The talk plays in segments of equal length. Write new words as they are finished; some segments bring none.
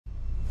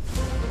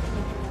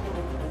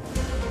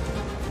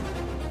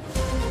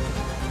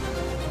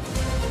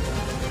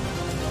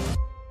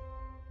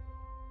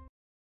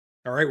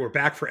All right, we're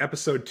back for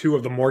episode 2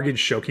 of the Mortgage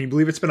Show. Can you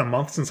believe it's been a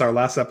month since our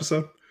last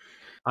episode?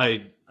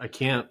 I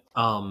can't.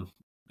 And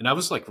I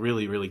was like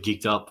really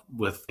geeked up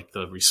with like,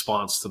 the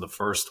response to the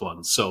first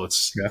one. So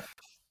it's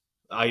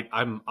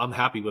I'm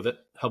happy with it.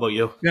 How about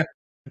you? Yeah,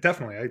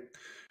 definitely. I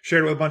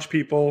shared it with a bunch of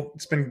people.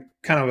 It's been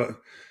kind of a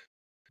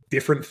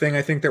different thing,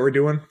 I think, that we're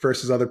doing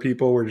versus other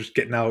people. We're just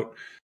getting out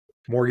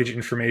mortgage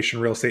information,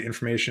 real estate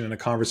information in a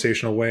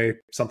conversational way,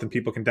 something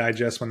people can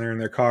digest when they're in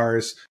their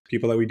cars.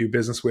 People that we do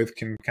business with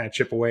can kind of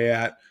chip away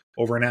at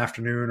over an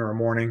afternoon or a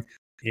morning.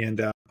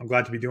 And I'm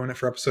glad to be doing it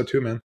for episode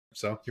 2, man.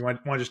 So you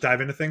want to just dive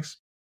into things?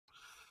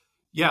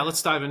 Yeah,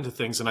 let's dive into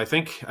things. And I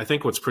think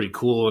what's pretty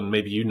cool, and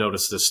maybe you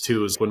noticed this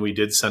too, is when we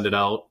did send it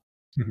out.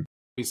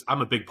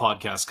 I'm a big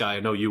podcast guy. I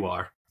know you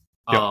are.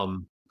 Yep.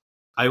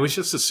 I always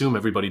just assume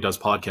everybody does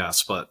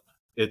podcasts, but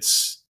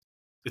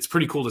it's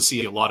pretty cool to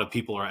see a lot of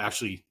people are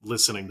actually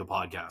listening to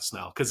podcasts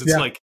now, because it's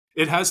like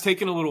it has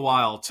taken a little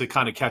while to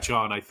kind of catch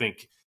on, I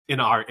think, in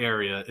our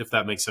area, if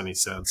that makes any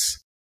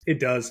sense. It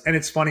does. And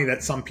it's funny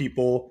that some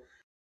people,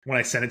 when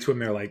I send it to them,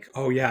 they're like,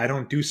 oh yeah, I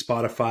don't do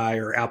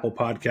Spotify or Apple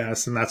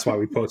Podcasts. And that's why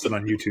we post it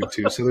on YouTube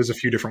too. So there's a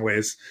few different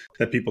ways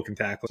that people can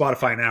tackle.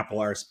 Spotify and Apple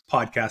are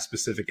podcast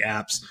specific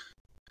apps.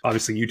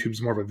 Obviously,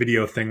 YouTube's more of a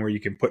video thing where you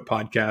can put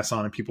podcasts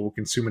on and people will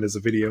consume it as a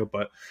video.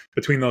 But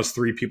between those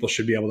three, people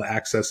should be able to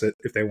access it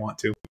if they want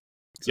to.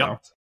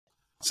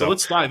 So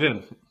let's dive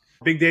in.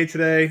 Big day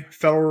today.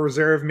 Federal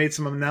Reserve made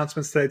some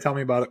announcements today. Tell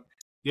me about it.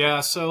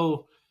 Yeah,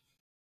 so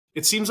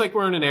it seems like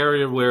we're in an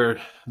area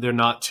where they're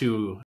not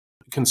too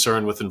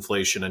concerned with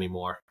inflation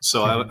anymore.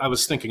 So I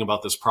was thinking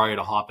about this prior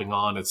to hopping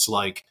on. It's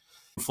like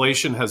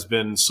inflation has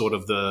been sort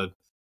of the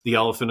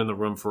elephant in the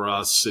room for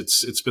us.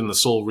 It's been the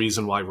sole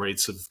reason why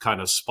rates have kind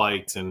of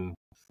spiked and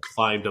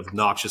climbed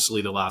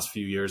obnoxiously the last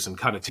few years and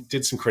kind of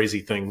did some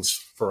crazy things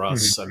for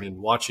us. I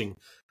mean, watching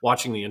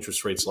the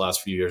interest rates the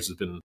last few years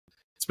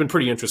it's been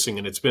pretty interesting,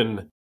 and it's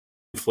been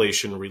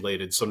inflation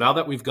related. So now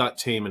that we've got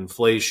tame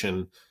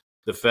inflation,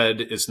 the Fed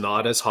is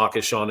not as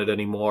hawkish on it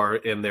anymore,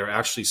 and they're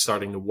actually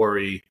starting to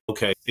worry,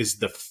 okay, is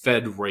the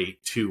Fed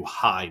rate too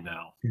high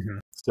now?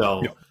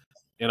 So,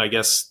 and I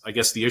guess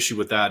the issue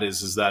with that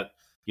is that,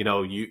 you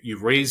know, you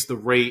raise the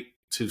rate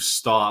to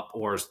stop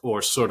or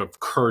sort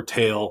of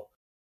curtail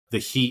the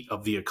heat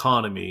of the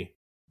economy.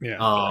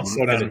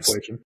 Slow down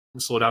inflation.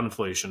 Slow down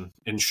inflation,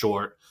 in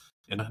short.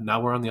 And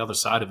now we're on the other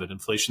side of it.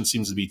 Inflation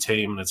seems to be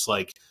tame, and it's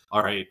like,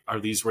 all right,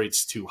 are these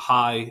rates too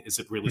high? Is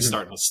it really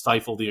starting to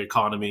stifle the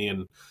economy?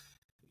 And,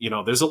 you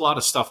know, there's a lot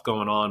of stuff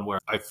going on where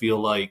I feel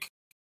like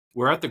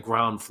we're at the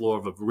ground floor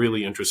of a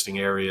really interesting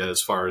area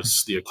as far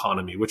as the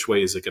economy. Which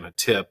way is it going to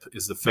tip?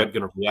 Is the Fed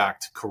going to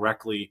react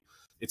correctly?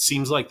 It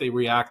seems like they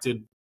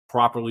reacted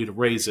properly to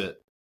raise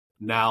it.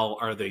 Now,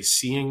 are they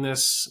seeing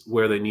this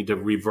where they need to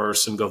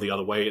reverse and go the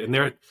other way?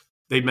 And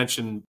they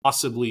mentioned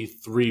possibly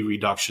 3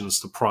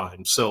 reductions to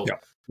prime. So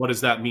what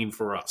does that mean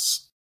for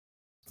us?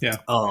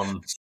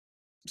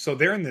 So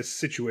they're in this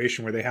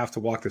situation where they have to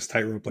walk this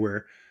tightrope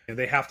where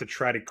they have to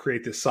try to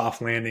create this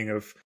soft landing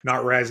of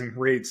not rising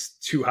rates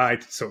too high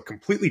so it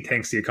completely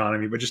tanks the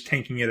economy, but just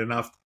tanking it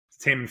enough to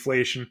tame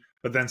inflation,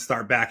 but then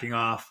start backing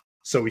off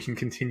so we can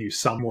continue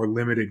some more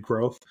limited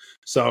growth.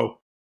 So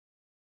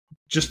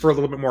just for a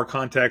little bit more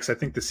context, I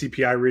think the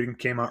CPI reading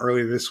came out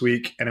earlier this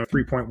week, and it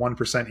was 3.1%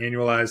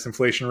 annualized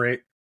inflation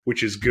rate,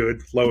 which is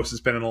good. Lowest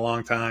it's been in a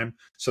long time.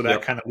 So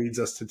that kind of leads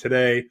us to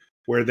today,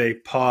 where they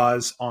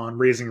pause on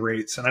raising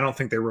rates. And I don't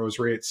think they rose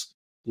rates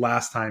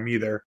last time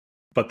either.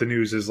 But the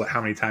news is like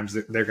how many times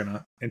they're going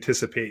to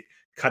anticipate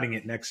cutting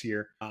it next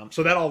year.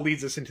 So that all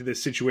leads us into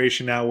this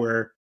situation now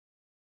where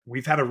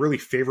we've had a really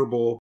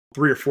favorable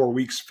 3 or 4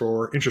 weeks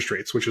for interest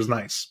rates, which is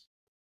nice.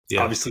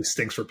 Obviously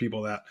stinks for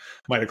people that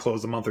might have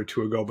closed a month or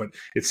 2 ago, but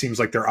it seems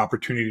like their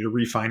opportunity to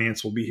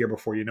refinance will be here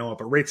before you know it.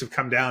 But rates have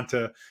come down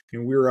to,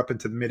 we were up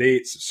into the mid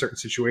 8s, certain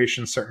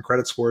situations, certain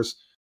credit scores.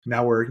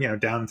 Now we're,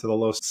 down into the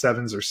low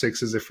 7s or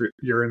 6s if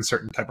you're in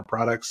certain type of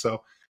products.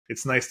 So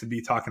it's nice to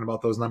be talking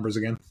about those numbers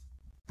again.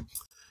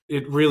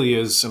 It really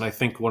is. And I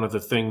think one of the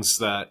things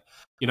that,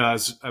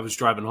 as I was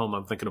driving home,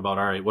 I'm thinking about,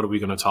 all right, what are we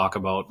going to talk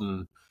about?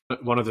 And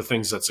one of the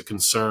things that's a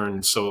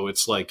concern. So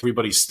it's like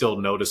everybody still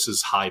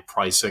notices high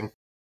pricing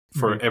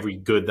for every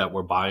good that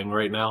we're buying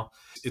right now.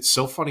 It's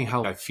so funny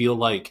how I feel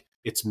like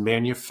it's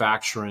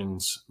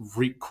manufacturing's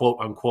quote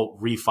unquote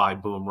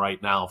refi boom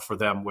right now for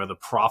them, where the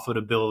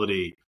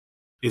profitability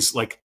is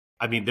like,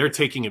 they're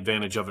taking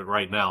advantage of it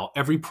right now.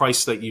 Every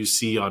price that you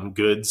see on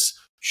goods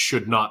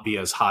should not be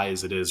as high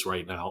as it is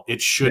right now.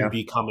 It should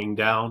be coming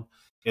down,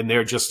 and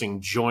they're just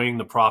enjoying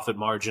the profit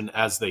margin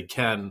as they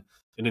can.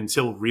 And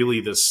until really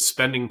the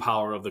spending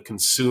power of the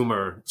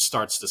consumer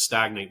starts to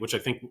stagnate, which I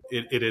think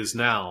it is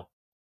now,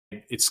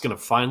 it's going to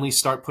finally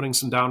start putting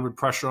some downward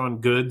pressure on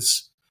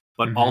goods.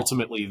 But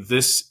ultimately,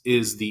 this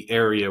is the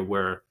area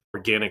where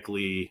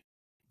organically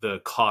the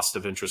cost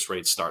of interest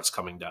rates starts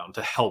coming down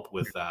to help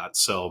with that.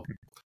 So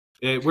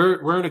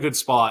we're in a good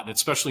spot, and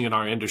especially in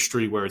our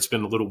industry where it's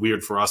been a little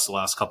weird for us the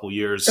last couple of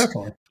years.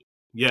 Definitely.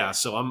 Yeah,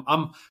 so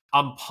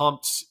I'm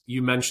pumped.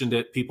 You mentioned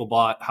it. People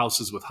bought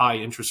houses with high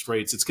interest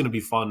rates. It's going to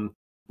be fun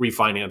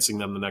refinancing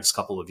them the next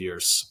couple of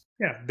years.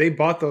 Yeah, they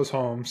bought those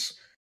homes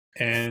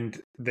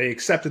and they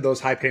accepted those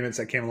high payments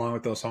that came along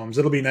with those homes.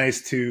 It'll be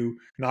nice to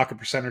knock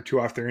 1% or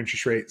 2% off their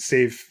interest rate,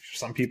 save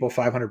some people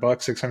 $500,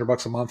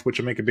 $600 a month, which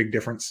will make a big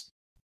difference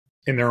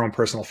in their own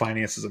personal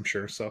finances, I'm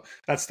sure. So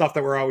that's stuff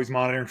that we're always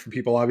monitoring from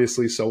people,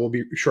 obviously. So we'll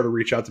be sure to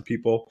reach out to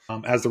people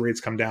as the rates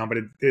come down. But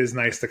it is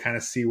nice to kind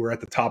of see we're at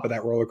the top of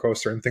that roller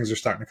coaster and things are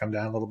starting to come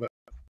down a little bit.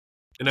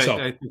 And I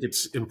think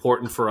it's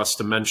important for us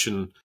to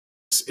mention,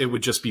 it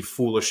would just be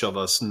foolish of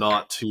us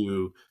not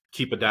to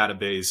keep a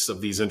database of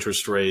these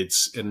interest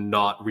rates and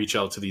not reach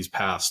out to these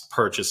past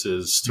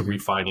purchases to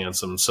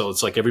refinance them. So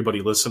it's like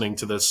everybody listening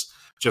to this,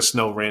 just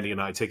know Randy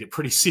and I take it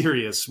pretty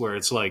serious, where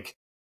it's like,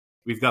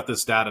 we've got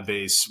this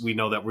database. We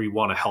know that we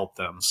want to help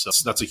them. So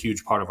that's a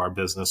huge part of our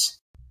business.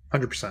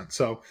 100%.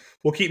 So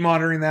we'll keep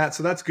monitoring that.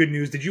 So that's good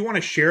news. Did you want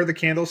to share the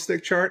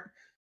candlestick chart?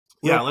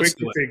 Yeah, let's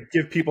do it. To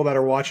give people that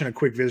are watching a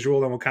quick visual,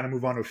 then we'll kind of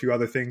move on to a few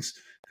other things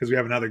because we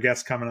have another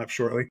guest coming up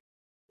shortly.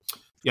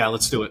 Yeah,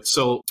 let's do it.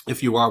 So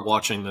if you are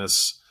watching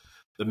this,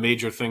 the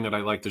major thing that I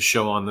like to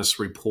show on this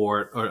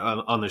report or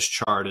on this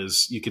chart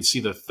is you can see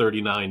the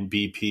 39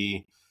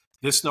 BP.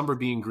 This number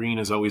being green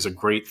is always a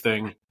great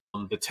thing.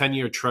 The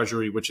 10-year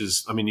treasury, which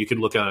is, I mean, you could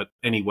look at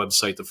any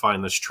website to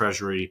find this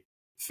treasury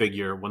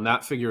figure. When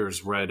that figure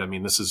is red, I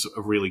mean, this is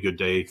a really good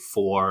day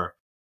for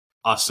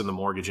us in the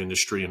mortgage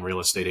industry and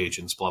real estate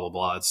agents, blah, blah,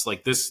 blah. It's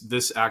like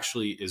this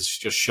actually is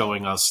just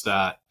showing us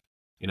that,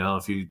 you know,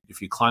 if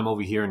you climb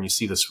over here and you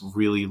see this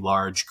really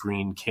large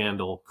green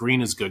candle,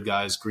 green is good,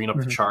 guys. Green up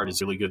the chart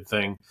is a really good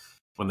thing.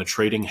 When the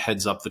trading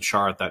heads up the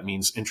chart, that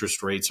means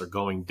interest rates are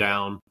going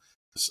down.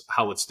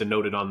 How it's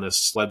denoted on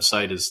this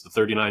website is the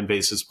 39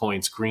 basis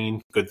points,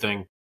 green, good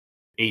thing.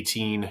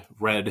 18,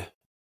 red,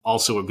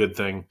 also a good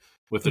thing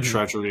with the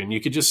treasury. And you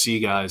could just see,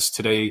 guys,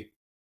 today,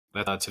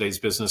 today's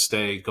business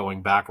day,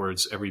 going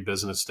backwards every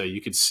business day,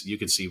 you could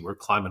see we're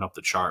climbing up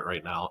the chart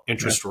right now.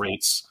 Interest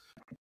rates,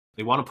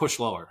 they want to push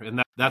lower.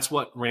 And that's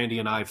what Randy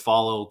and I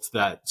followed,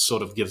 that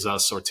sort of gives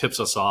us or tips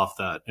us off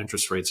that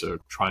interest rates are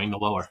trying to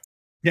lower.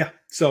 Yeah.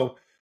 So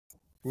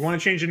we want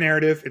to change the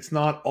narrative. It's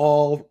not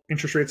all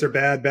interest rates are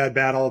bad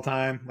all the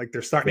time. Like,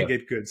 they're starting to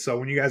get good. So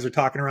when you guys are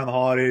talking around the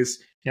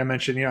holidays, I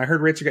mentioned, I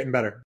heard rates are getting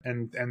better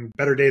and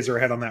better days are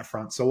ahead on that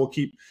front. So we'll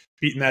keep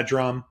beating that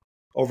drum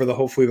over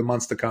hopefully the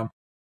months to come.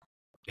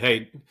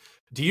 Hey,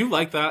 do you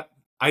like that?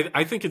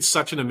 I think it's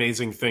such an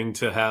amazing thing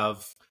to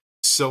have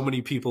so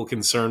many people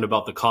concerned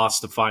about the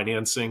cost of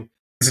financing.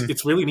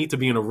 It's really neat to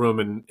be in a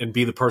room and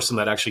be the person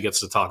that actually gets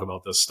to talk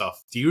about this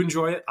stuff. Do you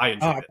enjoy it? I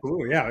enjoy it.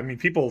 Absolutely. Yeah. I mean,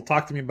 people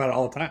talk to me about it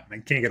all the time. I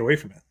can't get away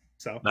from it.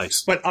 So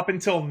nice. But up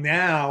until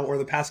now, or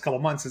the past couple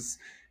of months,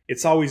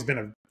 it's always been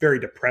a very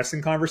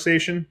depressing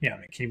conversation. Yeah. I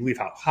mean, can you believe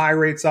how high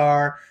rates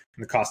are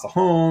and the cost of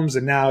homes?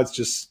 And now it's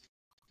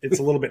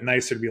a little bit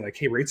nicer to be like,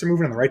 hey, rates are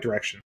moving in the right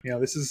direction.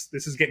 This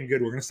is getting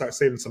good. We're going to start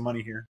saving some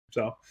money here.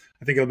 So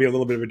I think it'll be a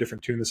little bit of a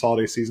different tune this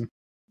holiday season.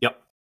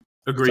 Yep.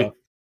 Agree. All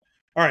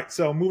right.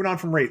 So moving on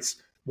from rates,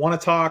 want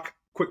to talk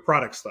quick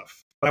product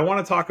stuff, but I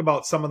want to talk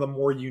about some of the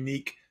more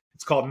unique,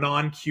 it's called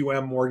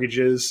non-QM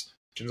mortgages.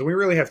 And we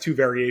really have two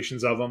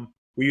variations of them.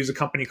 We use a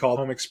company called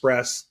Home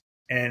Express,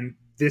 and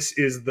this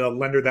is the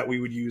lender that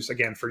we would use,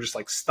 again, for just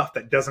like stuff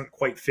that doesn't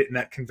quite fit in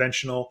that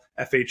conventional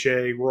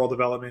FHA, rural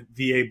development,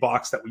 VA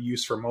box that we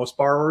use for most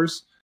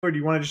borrowers. Or do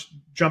you want to just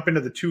jump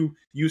into the two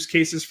use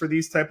cases for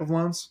these type of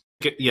loans?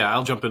 Yeah,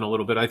 I'll jump in a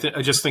little bit.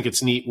 I just think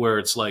it's neat where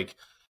it's like,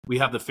 we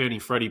have the Fannie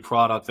Freddie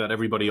product that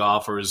everybody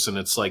offers, and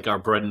it's like our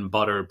bread and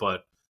butter,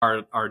 but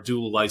our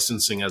dual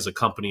licensing as a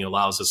company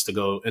allows us to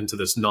go into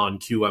this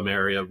non-QM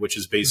area, which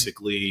is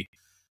basically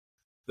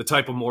the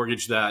type of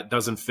mortgage that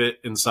doesn't fit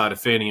inside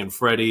of Fannie and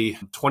Freddie.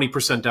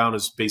 20% down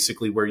is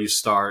basically where you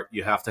start.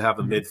 You have to have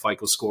a mid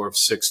FICO score of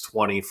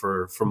 620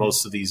 for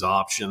most of these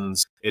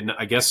options. And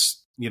I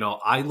guess,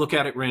 I look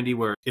at it, Randy,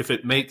 where if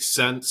it makes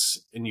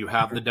sense and you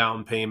have the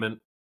down payment,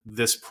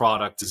 this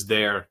product is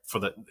there for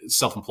the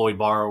self-employed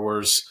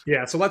borrowers.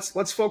 Yeah, so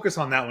let's focus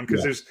on that one,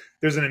 because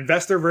there's an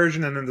investor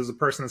version and then there's a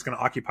person that's going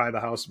to occupy the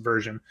house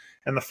version.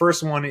 And the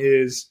first one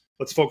is,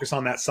 let's focus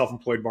on that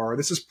self-employed borrower.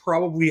 This is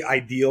probably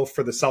ideal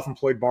for the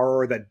self-employed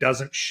borrower that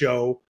doesn't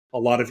show a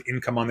lot of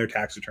income on their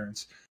tax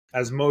returns.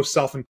 As most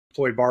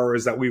self-employed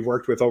borrowers that we've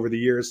worked with over the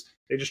years,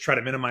 they just try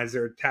to minimize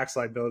their tax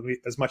liability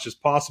as much as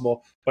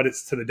possible, but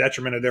it's to the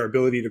detriment of their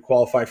ability to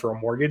qualify for a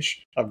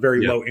mortgage of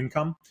very low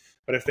income.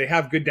 But if they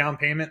have good down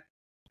payment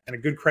and a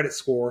good credit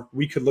score,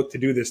 we could look to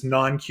do this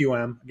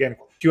non-QM. Again,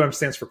 QM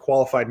stands for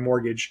qualified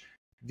mortgage.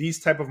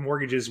 These type of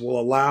mortgages will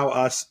allow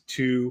us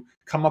to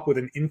come up with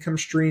an income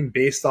stream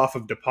based off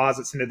of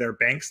deposits into their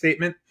bank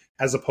statement,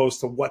 as opposed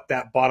to what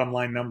that bottom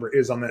line number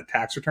is on their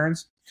tax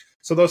returns.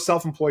 So those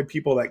self-employed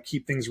people that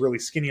keep things really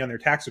skinny on their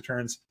tax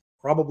returns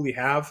probably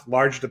have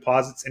large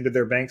deposits into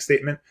their bank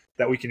statement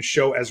that we can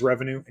show as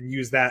revenue and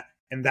use that,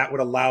 and that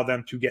would allow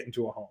them to get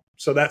into a home.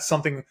 So that's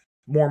something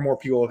more and more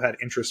people have had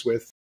interest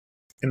with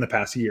in the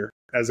past year,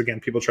 as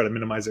again, people try to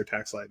minimize their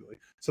tax liability.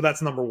 So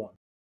that's number one.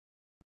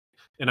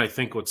 And I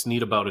think what's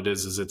neat about it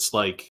is it's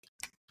like,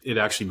 it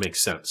actually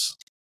makes sense.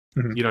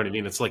 You know what I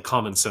mean? It's like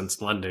common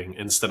sense lending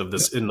instead of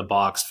this in the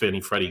box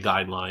Fannie Freddie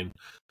guideline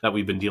that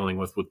we've been dealing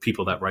with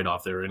people that write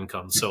off their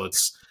income. So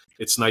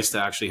it's nice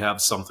to actually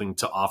have something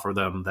to offer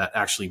them that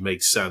actually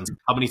makes sense.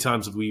 How many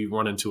times have we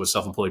run into a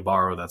self-employed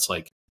borrower that's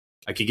like,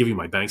 I could give you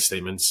my bank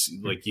statements,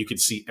 like you could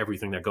see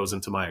everything that goes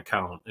into my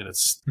account, and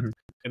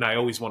and I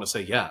always want to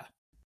say, yeah,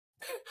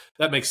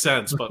 that makes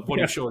sense. But when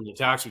you show in your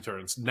tax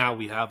returns, now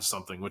we have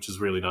something, which is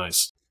really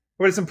nice.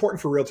 But it's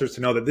important for realtors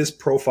to know that this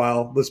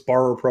profile, this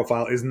borrower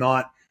profile, is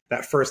not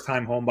that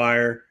first-time home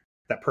buyer,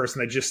 that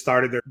person that just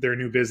started their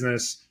new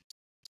business.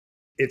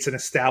 It's an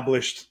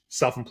established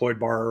self-employed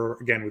borrower,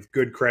 again, with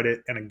good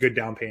credit and a good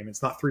down payment.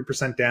 It's not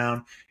 3%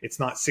 down. It's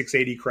not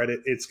 680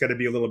 credit. It's going to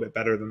be a little bit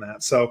better than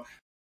that. So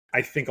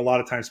I think a lot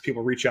of times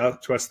people reach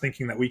out to us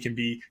thinking that we can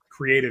be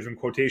creative in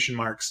quotation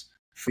marks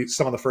for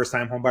some of the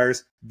first-time home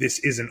buyers. This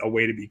isn't a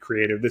way to be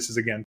creative. This is,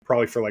 again,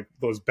 probably for like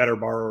those better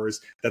borrowers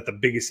that the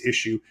biggest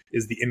issue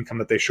is the income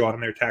that they show on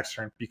their tax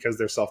return because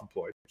they're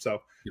self-employed. So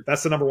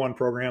that's the number one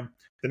program.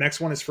 The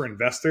next one is for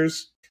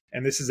investors,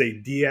 and this is a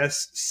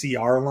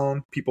DSCR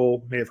loan.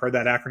 People may have heard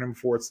that acronym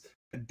before. It's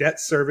a debt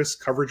service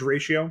coverage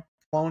ratio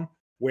loan,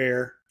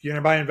 where if you're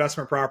going to buy an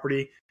investment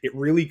property, it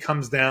really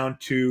comes down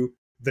to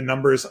the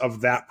numbers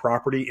of that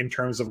property in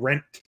terms of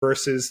rent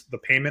versus the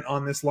payment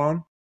on this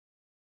loan.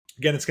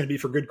 Again, it's going to be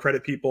for good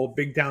credit people,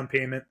 big down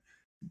payment.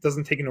 It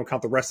doesn't take into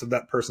account the rest of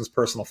that person's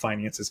personal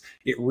finances.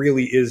 It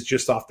really is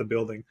just off the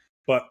building.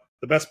 But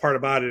the best part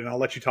about it, and I'll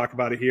let you talk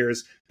about it here,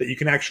 is that you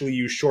can actually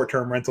use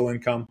short-term rental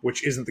income,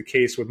 which isn't the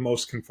case with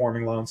most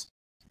conforming loans.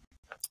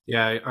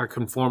 Yeah, our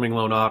conforming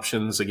loan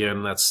options,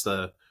 again, that's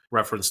the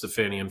reference to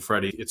Fannie and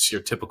Freddie. It's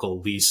your typical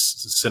lease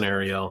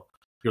scenario.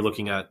 You're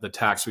looking at the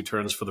tax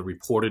returns for the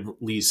reported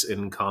lease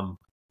income.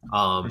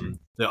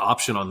 The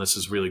option on this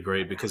is really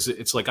great because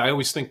it's like, I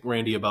always think,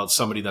 Randy, about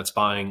somebody that's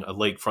buying a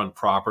lakefront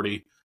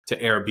property to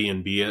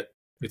Airbnb it.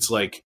 It's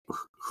like,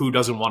 who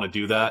doesn't want to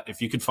do that?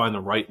 If you could find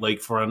the right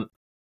lakefront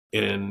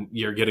and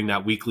you're getting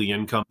that weekly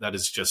income, that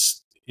is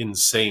just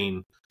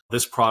insane.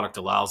 This product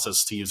allows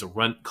us to use a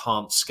rent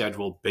comp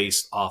schedule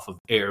based off of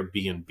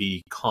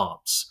Airbnb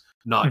comps,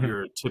 not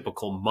your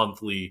typical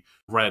monthly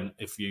rent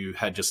if you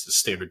had just a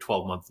standard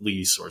 12-month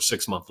lease or a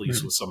 6-month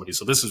lease with somebody.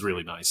 So this is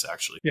really nice,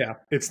 actually. Yeah,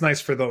 it's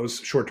nice for those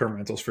short-term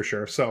rentals for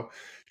sure. So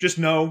just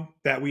know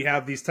that we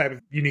have these type of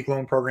unique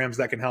loan programs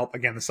that can help,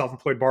 again, the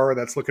self-employed borrower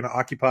that's looking to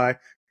occupy,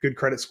 good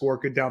credit score,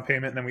 good down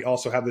payment. And then we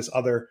also have this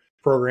other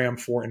program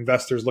for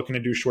investors looking to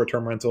do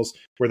short-term rentals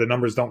where the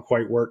numbers don't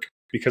quite work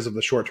because of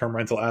the short-term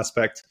rental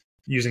aspect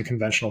using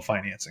conventional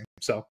financing.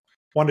 So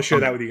wanted to share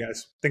that with you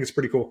guys. I think it's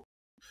pretty cool.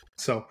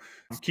 So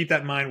keep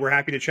that in mind. We're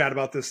happy to chat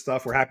about this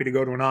stuff. We're happy to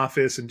go to an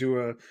office and do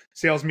a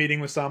sales meeting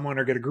with someone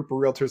or get a group of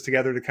realtors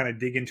together to kind of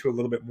dig into a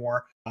little bit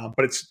more.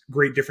 But it's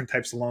great different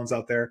types of loans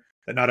out there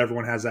that not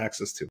everyone has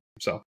access to.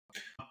 So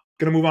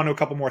going to move on to a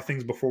couple more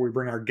things before we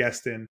bring our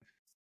guest in.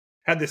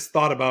 Had this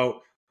thought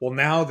about, well,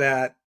 now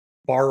that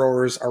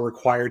borrowers are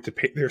required to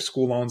pay their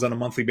school loans on a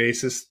monthly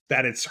basis,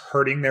 that it's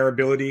hurting their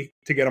ability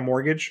to get a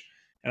mortgage.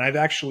 And I've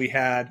actually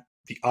had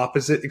the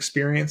opposite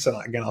experience. And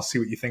again, I'll see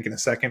what you think in a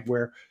second,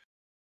 where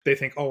they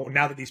think, oh,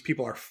 now that these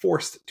people are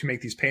forced to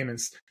make these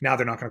payments, now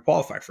they're not going to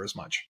qualify for as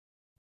much.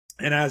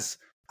 And as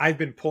I've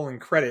been pulling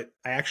credit,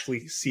 I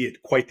actually see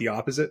it quite the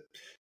opposite,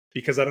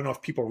 because I don't know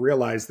if people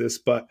realize this,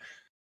 but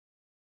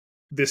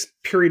this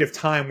period of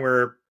time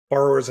where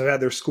borrowers have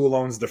had their school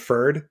loans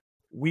deferred,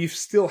 we've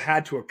still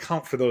had to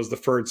account for those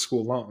deferred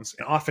school loans.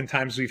 And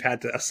oftentimes we've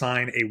had to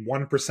assign a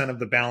 1% of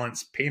the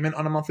balance payment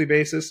on a monthly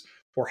basis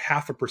or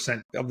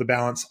 0.5% of the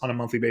balance on a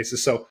monthly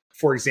basis. So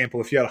for example,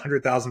 if you had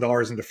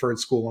 $100,000 in deferred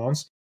school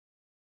loans,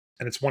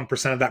 and it's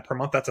 1% of that per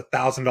month, that's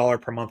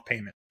 $1,000 per month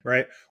payment,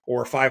 right?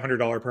 Or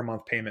 $500 per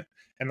month payment.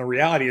 And the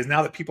reality is,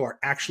 now that people are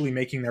actually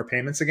making their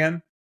payments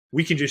again,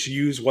 we can just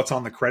use what's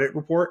on the credit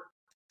report.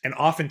 And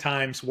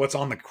oftentimes what's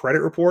on the credit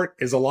report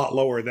is a lot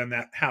lower than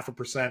that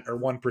 0.5% or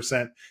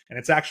 1%. And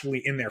it's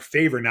actually in their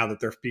favor now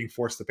that they're being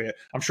forced to pay it.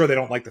 I'm sure they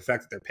don't like the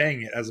fact that they're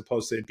paying it as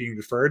opposed to it being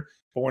deferred.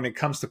 But when it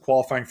comes to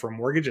qualifying for a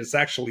mortgage, it's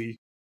actually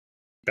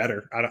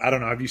better. I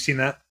don't know. Have you seen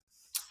that?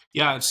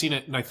 Yeah, I've seen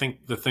it. And I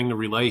think the thing to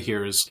relay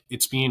here is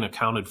it's being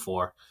accounted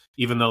for,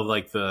 even though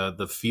like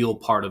the feel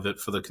part of it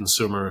for the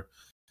consumer,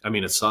 I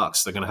mean, it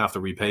sucks. They're going to have to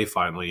repay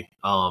finally.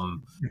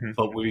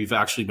 But we've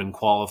actually been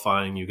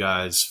qualifying you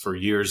guys for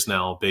years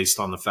now based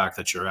on the fact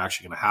that you're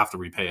actually going to have to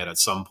repay it at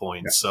some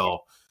point. Yeah. So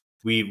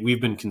we've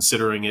been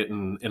considering it,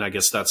 and I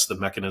guess that's the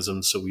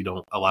mechanism so we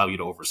don't allow you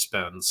to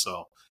overspend.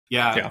 So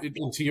yeah.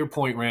 And to your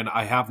point, Rand,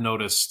 I have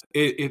noticed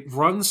it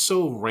runs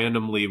so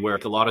randomly where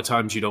a lot of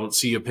times you don't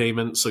see a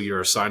payment, so you're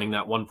assigning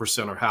that 1%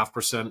 or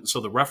 0.5%. So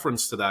the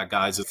reference to that,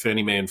 guys, is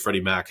Fannie Mae and Freddie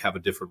Mac have a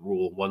different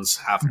rule. One's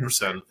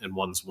 0.5% and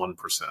one's 1%.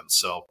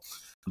 So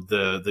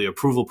the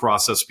approval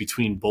process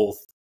between both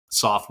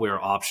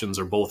software options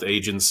or both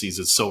agencies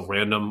is so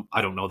random.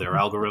 I don't know their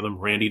algorithm.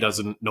 Randy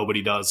doesn't.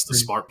 Nobody does. The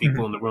smart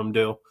people in the room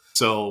do.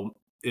 So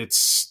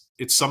it's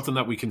something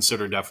that we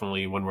consider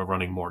definitely when we're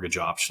running mortgage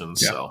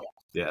options. So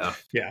Yeah.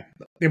 Yeah.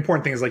 The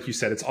important thing is, like you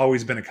said, it's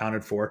always been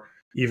accounted for,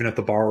 even if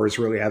the borrowers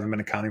really haven't been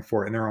accounting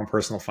for it in their own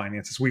personal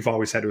finances. We've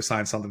always had to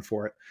assign something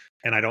for it.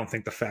 And I don't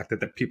think the fact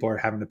that people are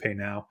having to pay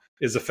now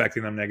is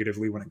affecting them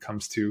negatively when it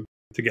comes to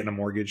getting a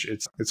mortgage.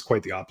 It's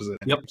quite the opposite.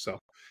 Yep. So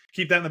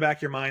keep that in the back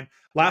of your mind.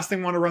 Last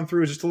thing I want to run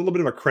through is just a little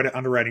bit of a credit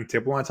underwriting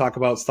tip. We want to talk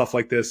about stuff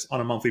like this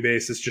on a monthly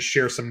basis, just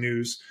share some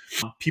news.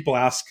 People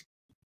ask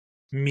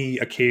me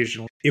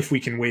occasionally if we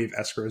can waive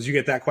escrows. You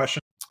get that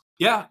question?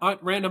 Yeah.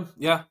 Random.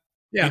 Yeah.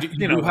 Yeah.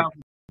 You have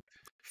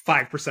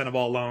 5% of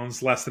all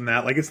loans, less than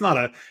that. Like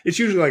it's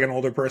usually like an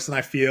older person.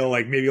 I feel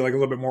like maybe like a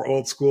little bit more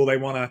old school. They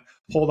want to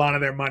hold on to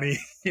their money.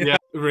 Yeah,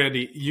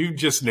 Randy, you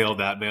just nailed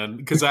that, man.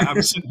 Because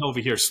I'm sitting over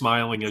here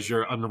smiling as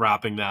you're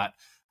unwrapping that.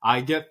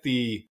 I get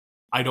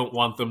I don't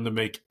want them to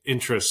make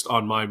interest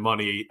on my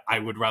money. I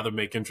would rather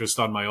make interest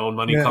on my own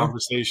money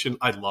conversation.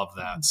 I love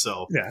that.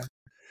 So yeah.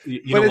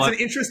 But it's an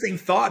interesting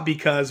thought,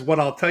 because what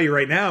I'll tell you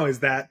right now is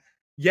that,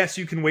 yes,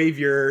 you can waive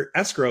your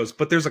escrows,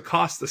 but there's a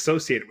cost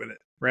associated with it,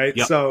 right?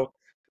 Yep. So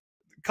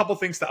a couple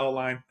things to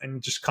outline, and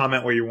just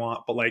comment where you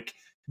want, but like,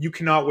 you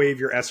cannot waive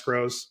your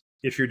escrows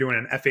if you're doing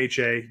an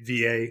FHA,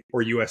 VA,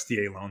 or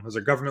USDA loan. Those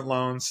are government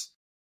loans.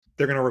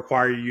 They're going to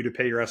require you to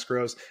pay your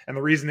escrows. And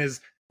the reason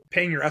is,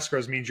 paying your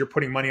escrows means you're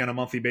putting money on a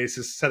monthly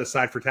basis set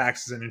aside for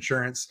taxes and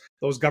insurance.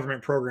 Those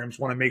government programs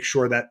want to make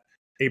sure that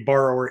a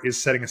borrower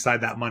is setting aside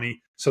that money,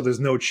 so there's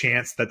no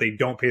chance that they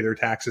don't pay their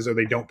taxes or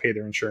they don't pay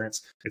their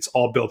insurance. It's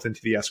all built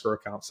into the escrow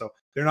account. So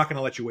they're not going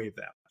to let you waive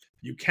that.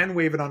 You can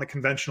waive it on a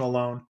conventional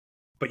loan,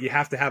 but you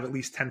have to have at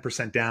least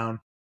 10% down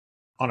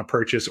on a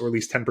purchase, or at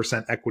least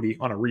 10% equity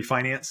on a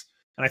refinance.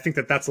 And I think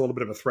that that's a little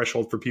bit of a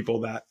threshold for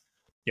people that,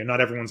 not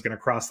everyone's going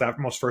to cross that.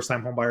 Most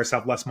first-time home buyers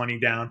have less money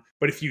down.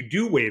 But if you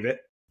do waive it,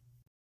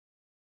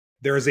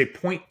 there is a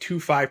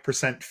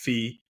 0.25%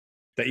 fee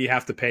that you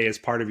have to pay as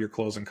part of your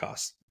closing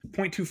costs.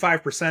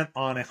 0.25%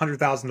 on a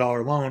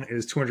 $100,000 loan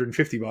is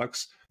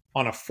 $250.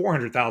 On a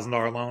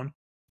 $400,000 loan,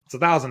 it's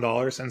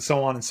 $1,000, and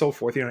so on and so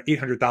forth.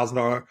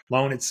 $800,000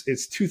 loan, it's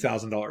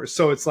 $2,000.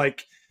 So it's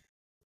like,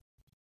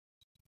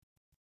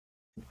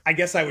 I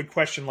guess I would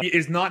question, like,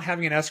 is not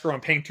having an escrow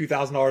and paying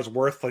 $2,000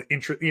 worth of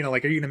interest?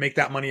 Like, are you going to make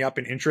that money up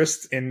in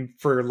interest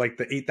for like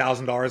the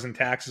 $8,000 in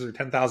taxes or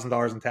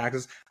 $10,000 in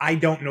taxes? I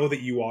don't know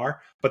that you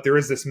are, but there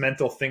is this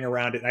mental thing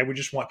around it. And I would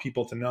just want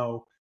people to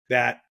know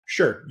that,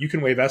 sure, you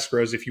can waive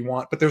escrows if you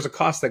want, but there's a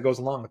cost that goes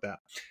along with that.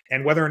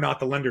 And whether or not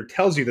the lender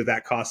tells you that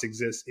that cost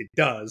exists, it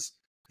does.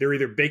 They're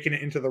either baking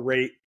it into the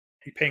rate,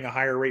 paying a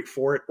higher rate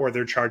for it, or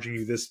they're charging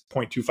you this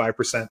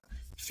 0.25%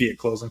 fee at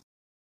closing.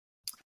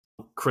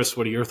 Chris,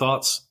 what are your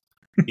thoughts?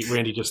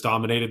 Randy just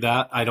dominated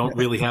that. I don't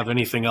really have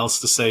anything else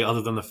to say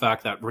other than the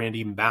fact that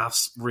Randy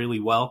maths really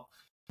well.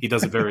 He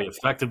does it very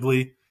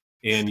effectively,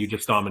 and you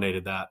just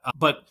dominated that.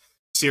 But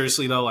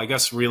seriously, though, I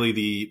guess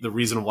really the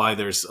reason why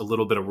there's a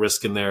little bit of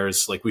risk in there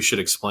is, like, we should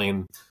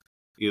explain,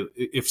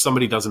 if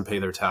somebody doesn't pay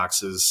their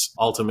taxes,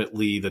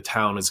 ultimately the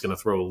town is going to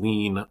throw a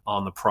lien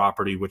on the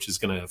property, which is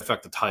going to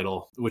affect the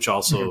title, which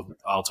also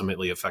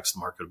ultimately affects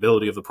the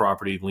marketability of the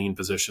property, lien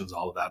positions,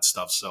 all of that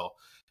stuff. So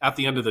at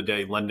the end of the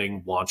day,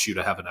 lending wants you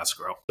to have an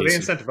escrow. So they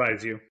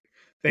incentivize you.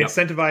 They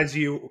incentivize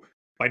you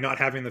by not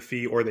having the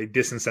fee, or they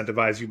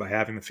disincentivize you by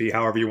having the fee,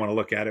 however you want to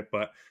look at it.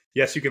 But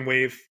yes, you can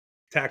waive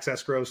tax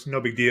escrows, no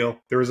big deal.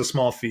 There is a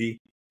small fee.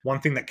 One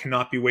thing that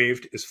cannot be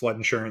waived is flood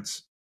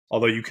insurance,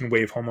 although you can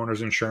waive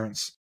homeowners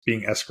insurance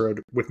being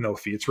escrowed with no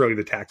fee. It's really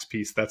the tax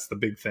piece that's the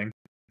big thing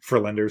for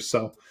lenders.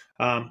 So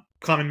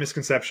common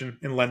misconception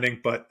in lending,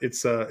 but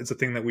it's a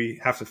thing that we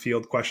have to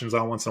field questions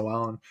on once in a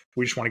while, and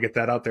we just want to get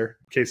that out there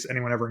in case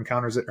anyone ever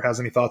encounters it or has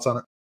any thoughts on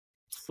it.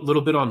 A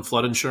little bit on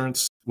flood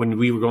insurance. When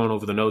we were going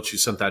over the notes, you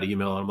sent that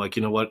email, and I'm like,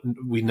 you know what?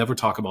 We never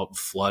talk about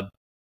flood,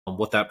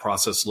 what that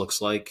process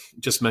looks like.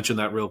 Just mention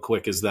that real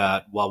quick, is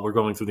that while we're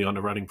going through the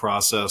underwriting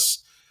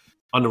process,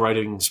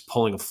 underwriting's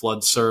pulling a flood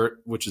cert,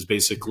 which is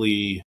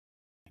basically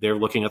they're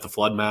looking at the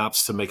flood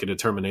maps to make a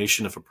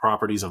determination if a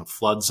property's in a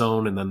flood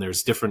zone. And then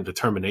there's different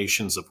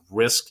determinations of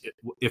risk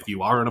if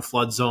you are in a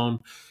flood zone,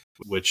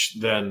 which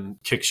then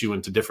kicks you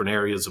into different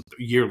areas of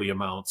yearly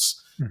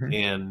amounts.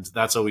 And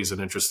that's always an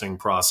interesting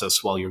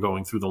process while you're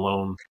going through the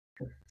loan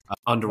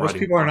underwriting. Most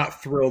people are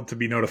not thrilled to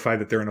be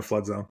notified that they're in a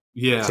flood zone.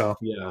 Yeah. So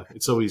yeah,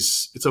 it's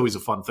always a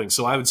fun thing.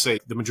 So I would say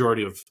the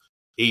majority of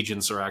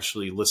agents are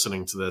actually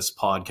listening to this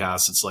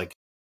podcast. It's like,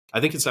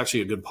 I think it's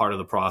actually a good part of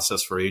the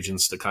process for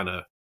agents to kind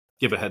of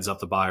give a heads up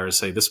to buyers,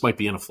 say, this might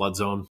be in a flood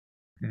zone.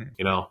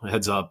 A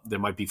heads up, there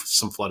might be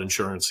some flood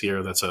insurance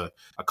here. That's a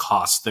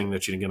cost thing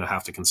that you're going to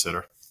have to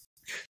consider.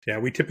 Yeah,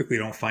 we typically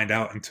don't find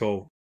out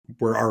until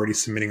we're already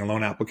submitting a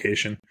loan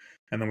application.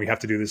 And then we have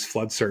to do this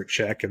flood cert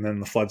check. And then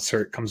the flood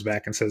cert comes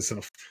back and says it's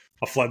in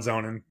a flood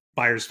zone, and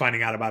buyers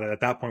finding out about it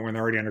at that point when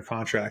they're already under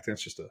contract. And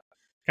it's just a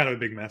kind of a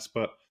big mess,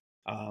 but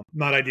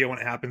not ideal when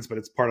it happens, but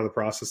it's part of the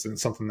process and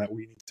something that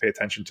we need to pay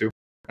attention to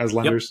as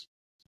lenders.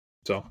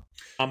 So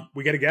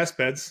we get a guest,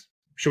 Beds.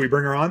 Should we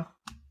bring her on?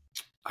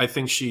 I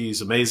think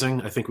she's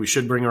amazing. I think we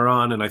should bring her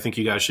on, and I think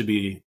you guys should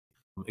be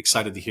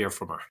excited to hear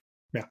from her.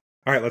 Yeah.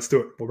 All right, let's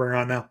do it. We'll bring her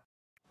on now.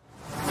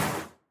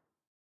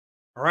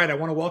 All right, I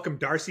want to welcome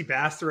Darcy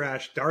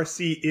Bastarache.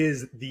 Darcy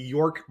is the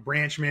York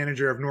branch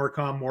manager of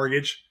Norcom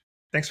Mortgage.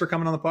 Thanks for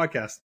coming on the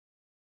podcast.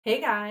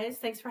 Hey guys,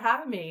 thanks for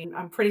having me.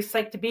 I'm pretty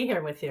psyched to be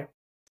here with you.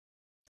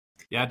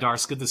 Yeah,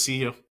 Darcy, good to see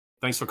you.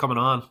 Thanks for coming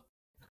on.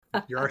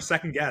 You're our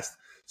second guest.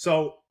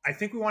 So I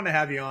think we wanted to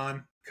have you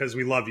on because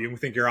we love you and we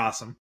think you're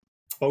awesome.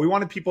 But we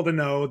wanted people to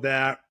know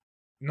that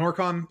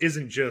Norcom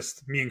isn't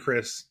just me and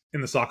Chris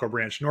in the Saco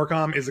branch.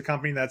 Norcom is a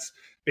company that's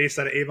based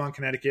out of Avon,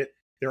 Connecticut.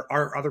 There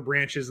are other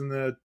branches in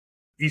the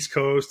East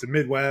Coast and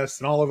Midwest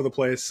and all over the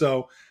place.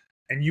 So,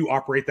 and you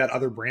operate that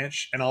other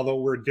branch. And although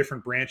we're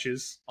different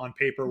branches on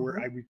paper,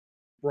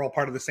 we're all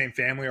part of the same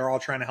family. We're all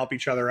trying to help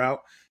each other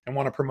out and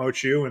want to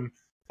promote you and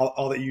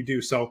all that you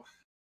do. So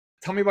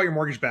tell me about your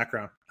mortgage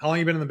background. How long have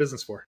you been in the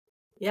business for?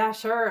 Yeah,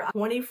 sure.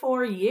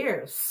 24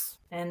 years.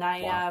 And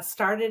I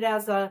started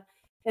as an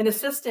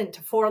assistant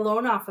to 4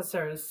 loan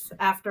officers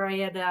after I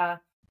had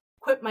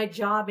quit my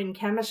job in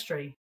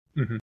chemistry,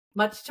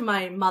 much to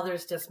my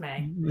mother's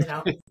dismay,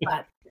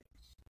 but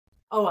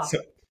oh well. So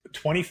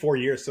 24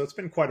 years. So it's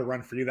been quite a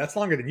run for you. That's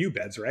longer than you,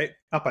 Beds, right?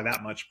 Not by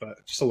that much,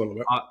 but just a little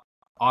bit.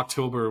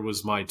 October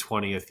was my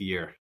 20th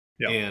year.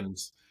 Yep. And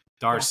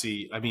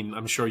Darcy, I mean,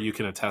 I'm sure you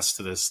can attest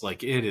to this.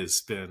 Like, it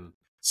has been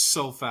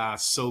so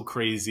fast, so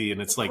crazy.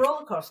 And it's like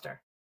roller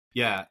coaster.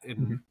 Yeah.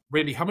 And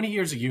Randy, how many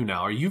years are you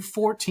now? Are you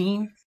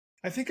 14?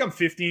 I think I'm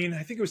 15.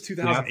 I think it was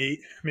 2008,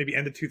 maybe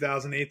end of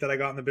 2008 that I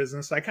got in the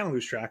business. I kind of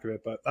lose track of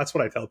it, but that's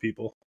what I tell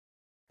people.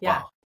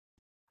 Yeah. Wow.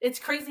 It's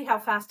crazy how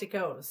fast it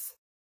goes.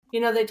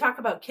 They talk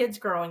about kids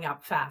growing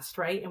up fast,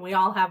 right? And we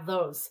all have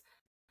those.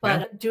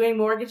 But doing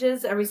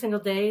mortgages every single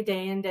day,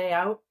 day in, day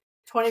out,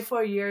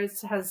 24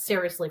 years has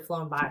seriously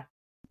flown by.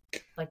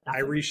 Like nothing.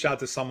 I reached out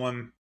to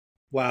someone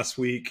last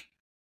week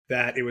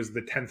that it was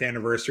the 10th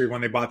anniversary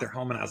when they bought their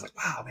home. And I was like,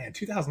 wow, man,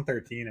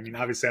 2013. I mean,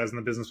 obviously I was in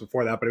the business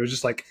before that, but it was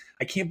just like,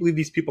 I can't believe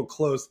these people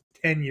closed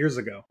 10 years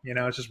ago.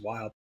 It's just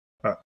wild.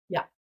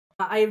 Yeah.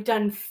 I've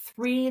done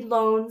 3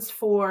 loans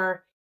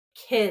for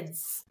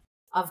kids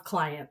of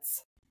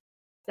clients.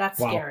 That's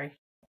scary.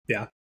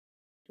 Yeah.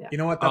 You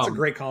know what? That's a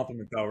great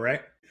compliment though,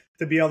 right?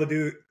 To be able to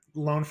do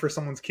loan for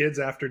someone's kids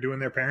after doing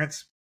their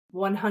parents.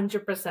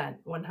 100%.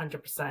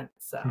 100%.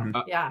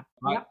 So yeah.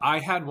 I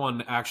had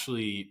one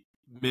actually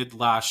mid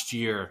last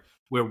year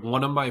where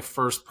one of my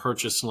first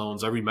purchase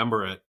loans, I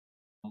remember it,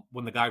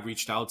 when the guy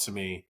reached out to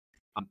me,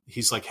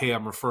 he's like, hey,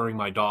 I'm referring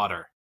my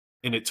daughter.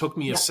 And it took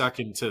me a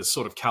second to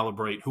sort of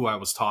calibrate who I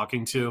was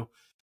talking to.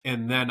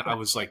 And then I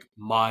was like,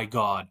 my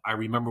God, I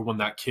remember when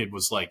that kid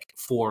was like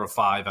 4 or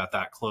 5 at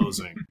that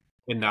closing.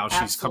 And now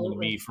she's coming to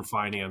me for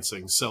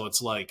financing. So it's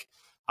like,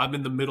 I'm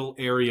in the middle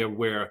area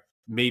where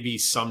maybe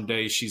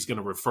someday she's going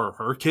to refer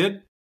her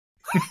kid.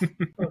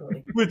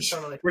 Totally. We're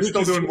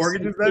still doing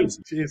mortgages then?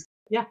 Jeez.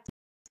 Yeah.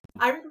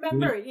 I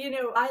remember,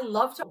 I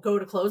love to go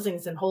to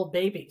closings and hold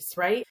babies,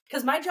 right?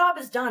 Because my job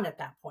is done at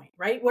that point,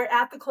 right? We're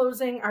at the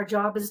closing, our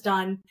job is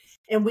done,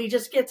 and we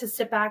just get to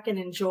sit back and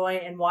enjoy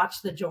and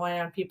watch the joy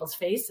on people's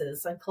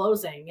faces and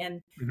closing.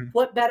 And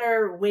what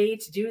better way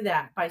to do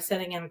that by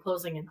sitting in a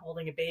closing and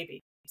holding a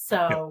baby?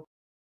 So,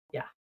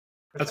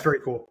 That's very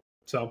cool.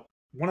 So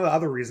one of the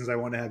other reasons I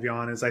want to have you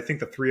on is I think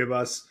the 3 of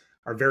us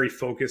are very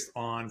focused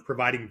on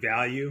providing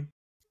value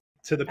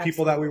to the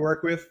people that we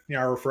work with,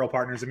 our referral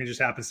partners. I mean, it just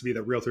happens to be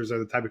that realtors are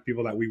the type of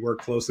people that we work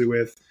closely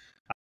with,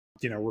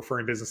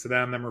 referring business to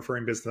them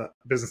referring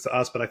business to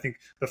us. But I think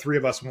the 3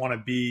 of us want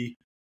to be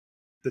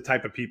the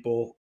type of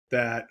people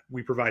that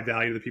we provide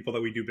value to the people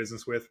that we do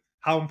business with.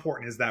 How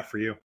important is that for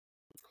you?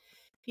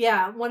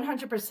 Yeah,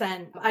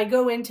 100%. I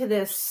go into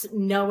this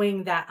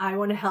knowing that I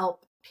want to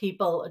help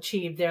people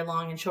achieve their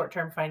long and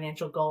short-term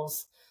financial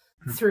goals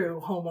through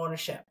home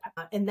ownership.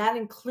 And that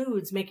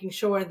includes making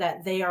sure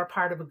that they are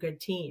part of a good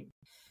team.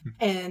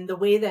 And the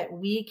way that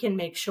we can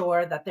make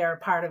sure that they're a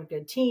part of a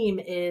good team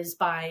is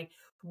by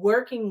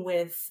working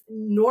with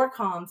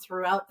Norcom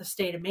throughout the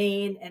state of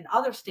Maine and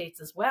other states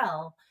as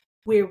well,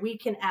 where we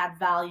can add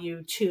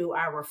value to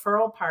our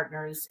referral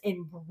partners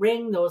and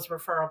bring those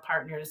referral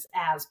partners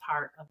as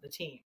part of the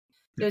team.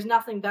 There's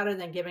nothing better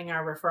than giving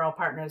our referral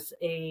partners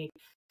a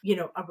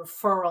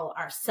referral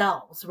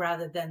ourselves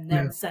rather than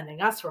them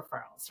sending us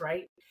referrals,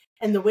 right?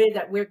 And the way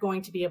that we're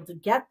going to be able to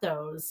get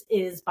those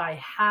is by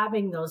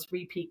having those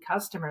repeat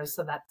customers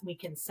so that we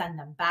can send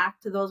them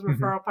back to those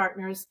referral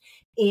partners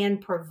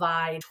and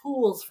provide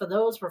tools for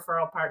those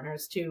referral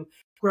partners to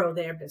grow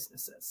their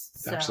businesses.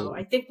 So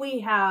I think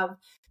we have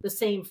the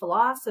same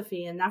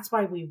philosophy, and that's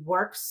why we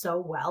work so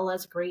well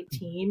as a great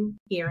team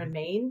here in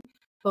Maine,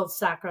 both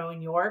Saco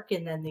and York,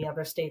 and then the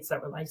other states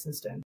that we're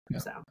licensed in.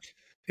 So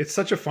it's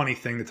such a funny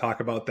thing to talk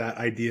about, that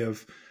idea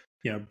of,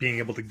 being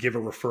able to give a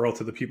referral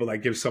to the people that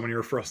give so many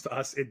referrals to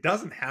us. It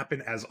doesn't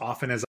happen as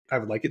often as I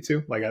would like it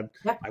to. Like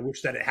I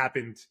wish that it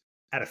happened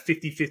at a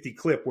 50-50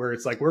 clip where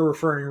it's like we're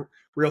referring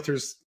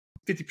realtors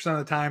 50% of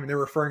the time and they're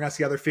referring us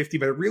the other 50,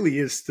 but it really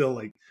is still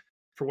like,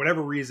 for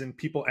whatever reason,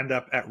 people end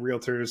up at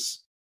realtors,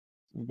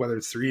 whether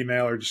it's through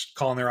email or just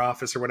calling their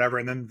office or whatever,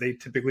 and then they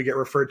typically get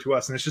referred to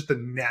us. And it's just the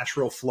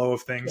natural flow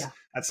of things.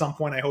 At some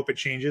point, I hope it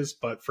changes,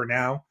 but for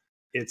now,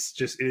 it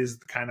is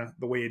kind of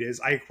the way it is.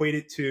 I equate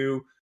it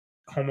to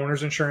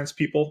homeowners insurance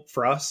people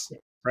for us,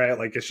 right?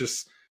 Like it's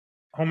just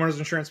homeowners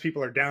insurance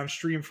people are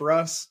downstream for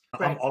us.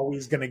 Right. I'm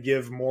always going to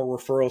give more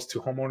referrals to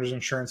homeowners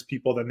insurance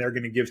people than they're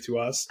going to give to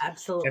us.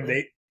 Absolutely.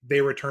 And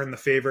they return the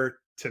favor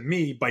to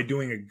me by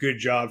doing a good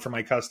job for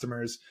my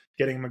customers,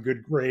 getting them a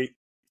good rate,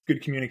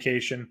 good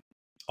communication,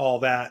 all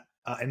that,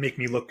 and make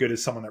me look good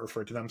as someone that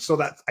referred to them.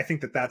 So I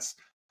think that's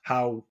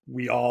how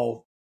we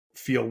all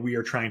feel we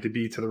are trying to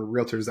be to the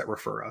realtors that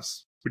refer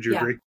us. Would you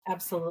agree?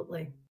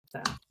 Absolutely.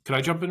 So. Can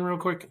I jump in real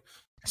quick?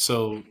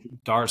 So,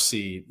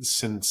 Darcy,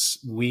 since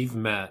we've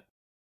met,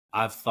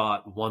 I've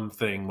thought one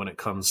thing when it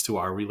comes to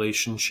our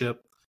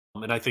relationship.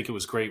 And I think it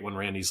was great when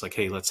Randy's like,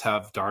 hey, let's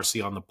have Darcy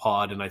on the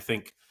pod. And I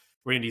think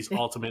Randy's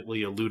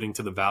ultimately alluding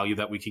to the value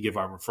that we could give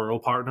our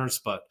referral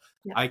partners. But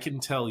I can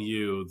tell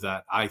you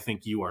that I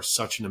think you are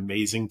such an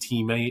amazing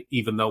teammate,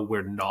 even though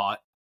we're not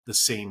the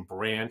same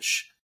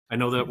branch. I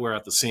know that we're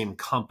at the same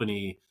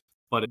company,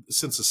 but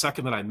since the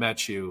second that I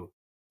met you,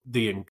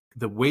 the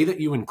way that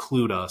you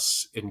include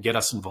us and get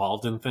us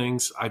involved in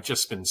things, I've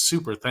just been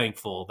super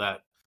thankful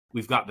that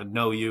we've gotten to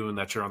know you and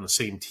that you're on the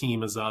same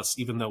team as us,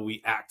 even though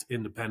we act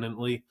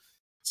independently.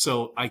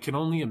 So I can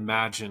only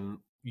imagine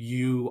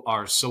you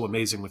are so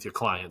amazing with your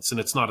clients. And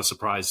it's not a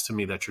surprise to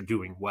me that you're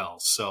doing well.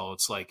 So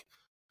it's like,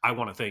 I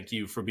want to thank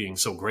you for being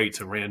so great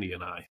to Randy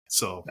and I.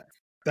 So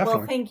definitely.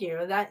 Well, thank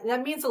you.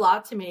 That means a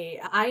lot to me.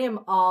 I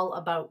am all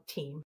about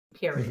team,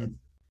 period. Mm-hmm.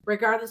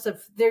 Regardless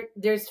of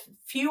there's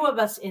few of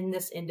us in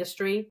this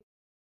industry,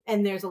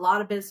 and there's a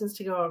lot of business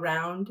to go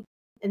around.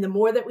 And the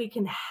more that we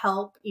can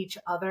help each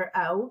other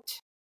out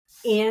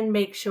and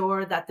make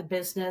sure that the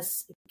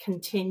business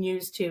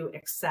continues to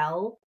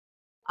excel,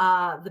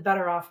 the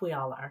better off we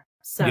all are.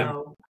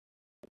 So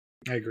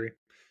I agree.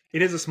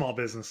 It is a small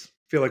business.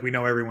 I feel like we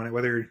know everyone,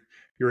 whether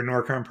you're a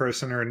Norcom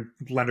person or a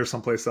lender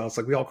someplace else.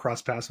 Like we all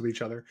cross paths with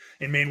each other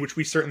in Maine, which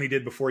we certainly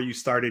did before you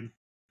started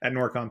at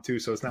Norcom too.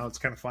 So it's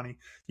kind of funny.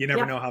 You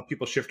never know how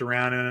people shift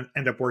around and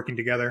end up working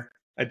together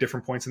at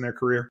different points in their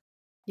career.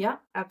 Yeah,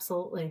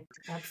 absolutely.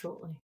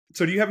 Absolutely.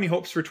 So do you have any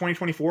hopes for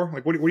 2024?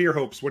 Like what are your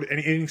hopes?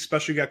 Anything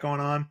special you got going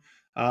on?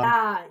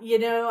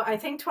 I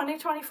think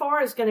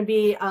 2024 is going to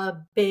be a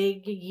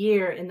big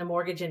year in the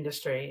mortgage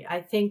industry.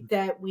 I think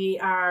that we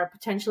are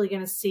potentially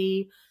going to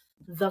see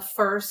the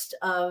first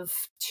of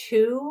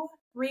 2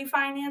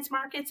 refinance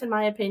markets, in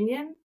my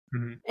opinion.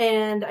 Mm-hmm.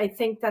 And I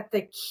think that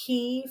the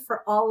key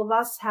for all of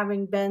us,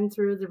 having been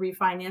through the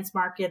refinance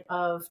market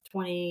of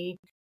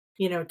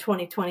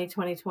 2020,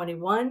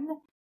 2021,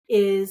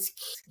 is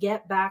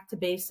get back to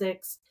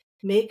basics.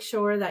 Make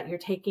sure that you're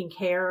taking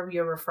care of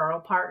your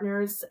referral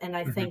partners. And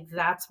I think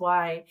that's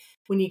why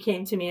when you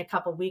came to me a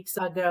couple of weeks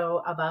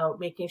ago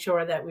about making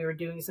sure that we were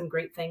doing some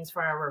great things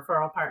for our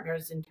referral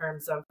partners in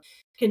terms of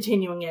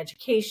continuing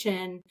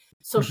education,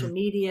 social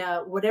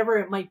media, whatever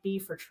it might be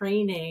for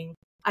training,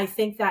 I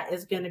think that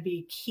is going to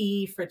be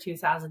key for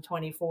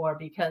 2024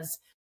 because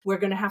we're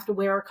going to have to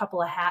wear a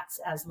couple of hats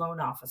as loan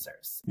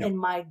officers. Yep. And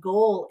my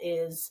goal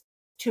is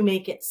to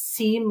make it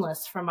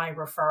seamless for my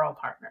referral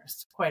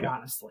partners, quite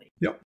honestly.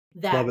 Yep.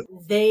 That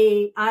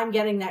I'm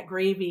getting that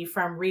gravy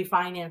from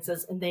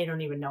refinances and they don't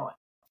even know it.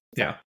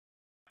 Yeah,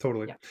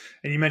 totally. Yeah.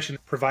 And you mentioned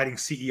providing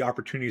CE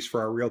opportunities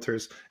for our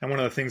realtors. And one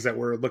of the things that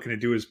we're looking to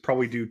do is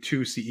probably do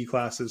 2 CE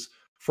classes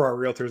for our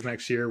realtors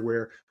next year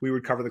where we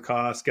would cover the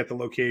cost, get the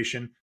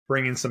location,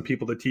 bring in some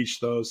people to teach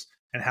those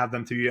and have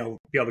them to be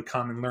able to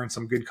come and learn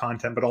some good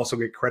content, but also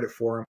get credit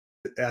for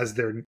them as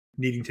they're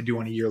needing to do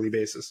on a yearly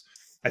basis.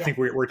 I think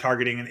we're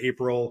targeting an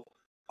April,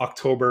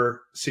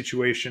 October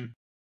situation,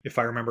 if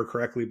I remember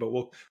correctly, but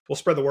we'll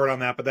spread the word on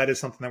that. But that is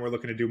something that we're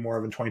looking to do more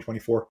of in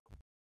 2024.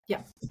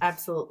 Yeah,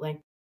 absolutely.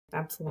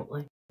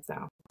 Absolutely.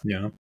 So,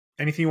 yeah.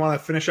 Anything you want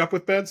to finish up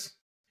with, Beds?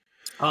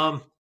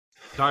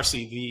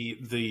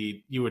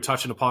 Darcy, you were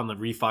touching upon the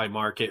refi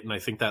market, and I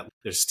think that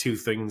there's 2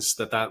 things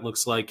that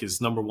looks like is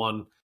number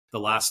one, the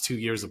last 2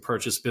 years of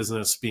purchase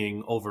business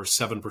being over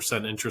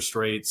 7% interest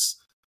rates.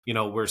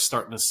 We're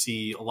starting to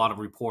see a lot of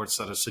reports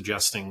that are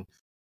suggesting,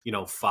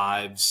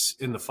 5s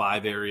in the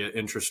 5 area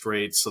interest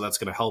rates. So that's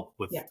going to help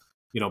with,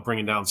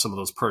 bringing down some of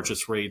those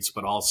purchase rates.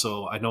 But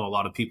also I know a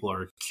lot of people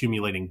are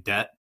accumulating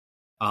debt.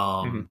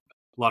 A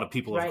lot of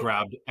people have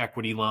grabbed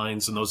equity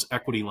lines, and those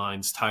equity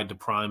lines tied to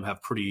prime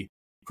have pretty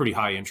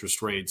high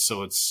interest rates.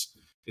 So it's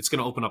going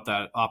to open up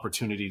that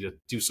opportunity to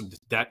do some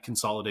debt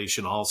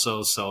consolidation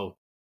also. So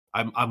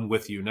I'm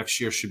with you.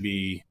 Next year should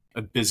be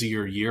a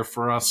busier year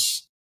for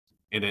us.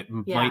 And it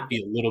might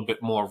be a little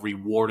bit more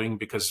rewarding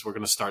because we're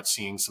going to start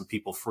seeing some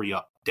people free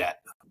up debt.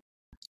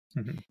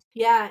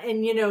 Yeah.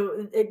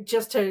 And,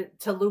 just to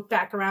loop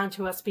back around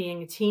to us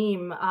being a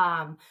team,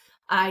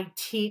 I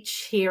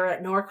teach here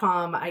at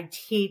Norcom, I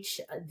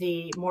teach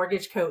the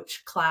mortgage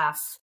coach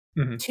class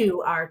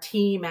to our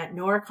team at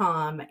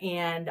Norcom.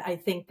 And I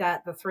think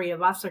that the 3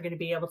 of us are going to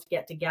be able to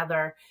get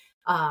together,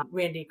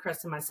 Randy,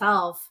 Chris, and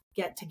myself,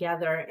 get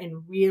together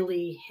and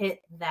really hit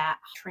that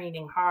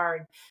training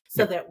hard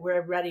so that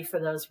we're ready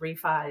for those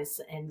refis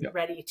and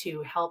ready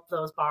to help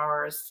those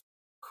borrowers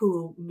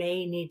who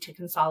may need to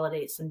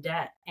consolidate some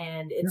debt.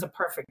 And it's a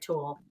perfect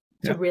tool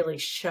to really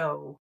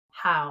show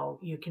how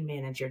you can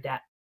manage your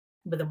debt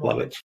with a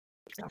mortgage.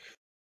 So.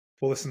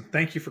 Well, listen,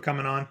 thank you for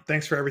coming on.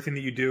 Thanks for everything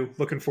that you do.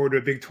 Looking forward to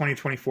a big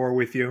 2024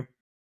 with you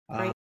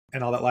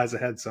and all that lies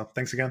ahead. So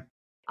thanks again.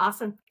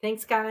 Awesome.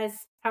 Thanks, guys.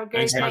 Have a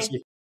great day.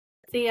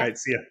 See ya. All right,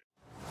 see ya.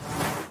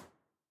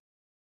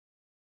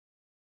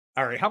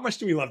 All right, how much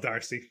do we love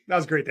Darcy? That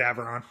was great to have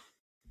her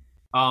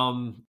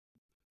on.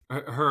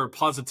 Her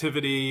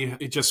positivity,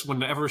 it just,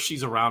 whenever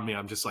she's around me,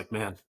 I'm just like,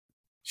 man,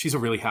 she's a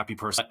really happy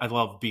person. I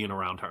love being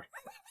around her.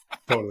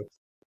 Totally.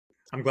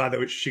 I'm glad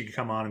that she could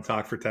come on and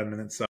talk for 10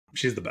 minutes. So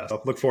she's the best. I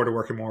look forward to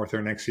working more with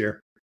her next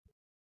year.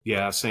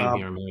 Yeah, same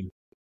here, man.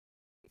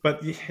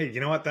 But hey, you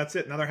know what? That's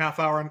it. Another half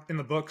hour in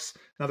the books.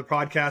 Another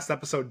podcast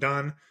episode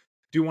done.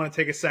 Do want to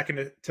take a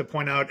second to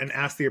point out an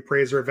Ask the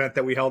Appraiser event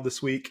that we held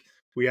this week.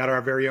 We had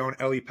our very own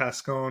Ellie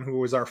Pascone, who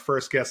was our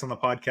first guest on the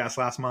podcast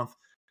last month,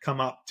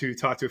 come up to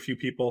talk to a few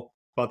people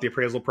about the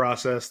appraisal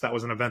process. That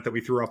was an event that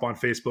we threw up on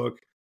Facebook.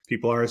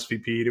 People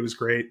RSVP'd. It was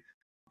great.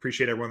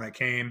 Appreciate everyone that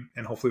came,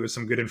 and hopefully with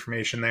some good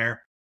information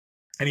there.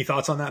 Any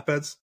thoughts on that,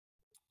 Beds?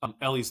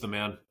 Ellie's the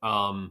man.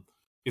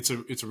 It's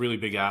a really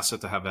big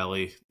asset to have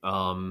Ellie.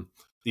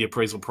 The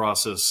appraisal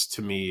process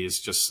to me is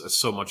just a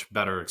so much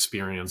better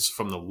experience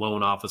from the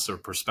loan officer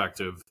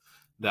perspective.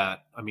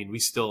 That, I mean, we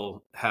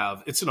still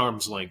have, it's an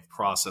arm's length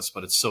process,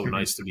 but it's so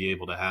nice to be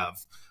able to have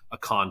a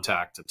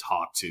contact to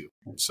talk to.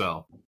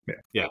 So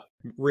yeah,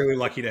 really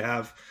lucky to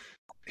have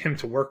him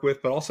to work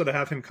with, but also to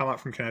have him come up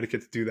from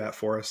Connecticut to do that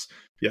for us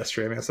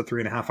yesterday. I mean, that's a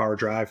 3.5 hour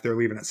drive. They're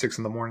leaving at 6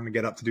 in the morning to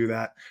get up to do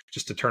that,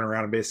 just to turn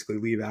around and basically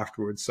leave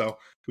afterwards. So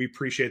we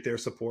appreciate their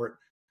support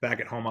back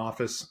at home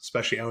office,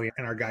 especially Ellie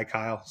and our guy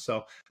Kyle.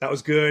 So that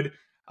was good.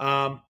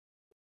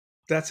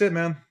 That's it,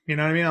 man. You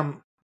know what I mean?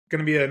 I'm going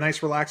to be a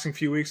nice relaxing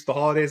few weeks, the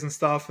holidays and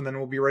stuff, and then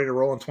we'll be ready to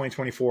roll in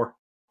 2024.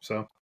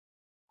 So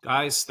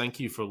guys, thank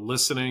you for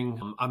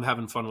listening. I'm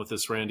having fun with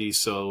this, Randy,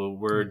 so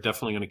we're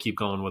definitely going to keep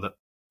going with it.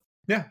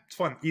 Yeah, it's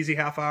fun. Easy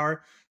half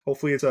hour.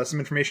 Hopefully it's some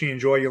information you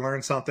enjoy, you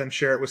learn something,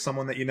 share it with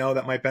someone that you know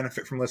that might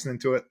benefit from listening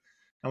to it,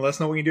 and let us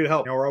know what we can do to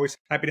help. You know, we're always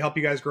happy to help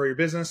you guys grow your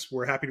business.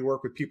 We're happy to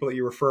work with people that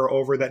you refer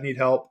over that need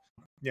help.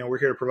 You know, we're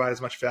here to provide as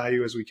much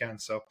value as we can.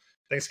 So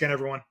thanks again,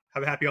 everyone.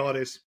 Have a happy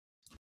holidays.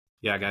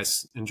 Yeah,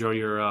 guys, enjoy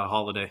your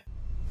holiday.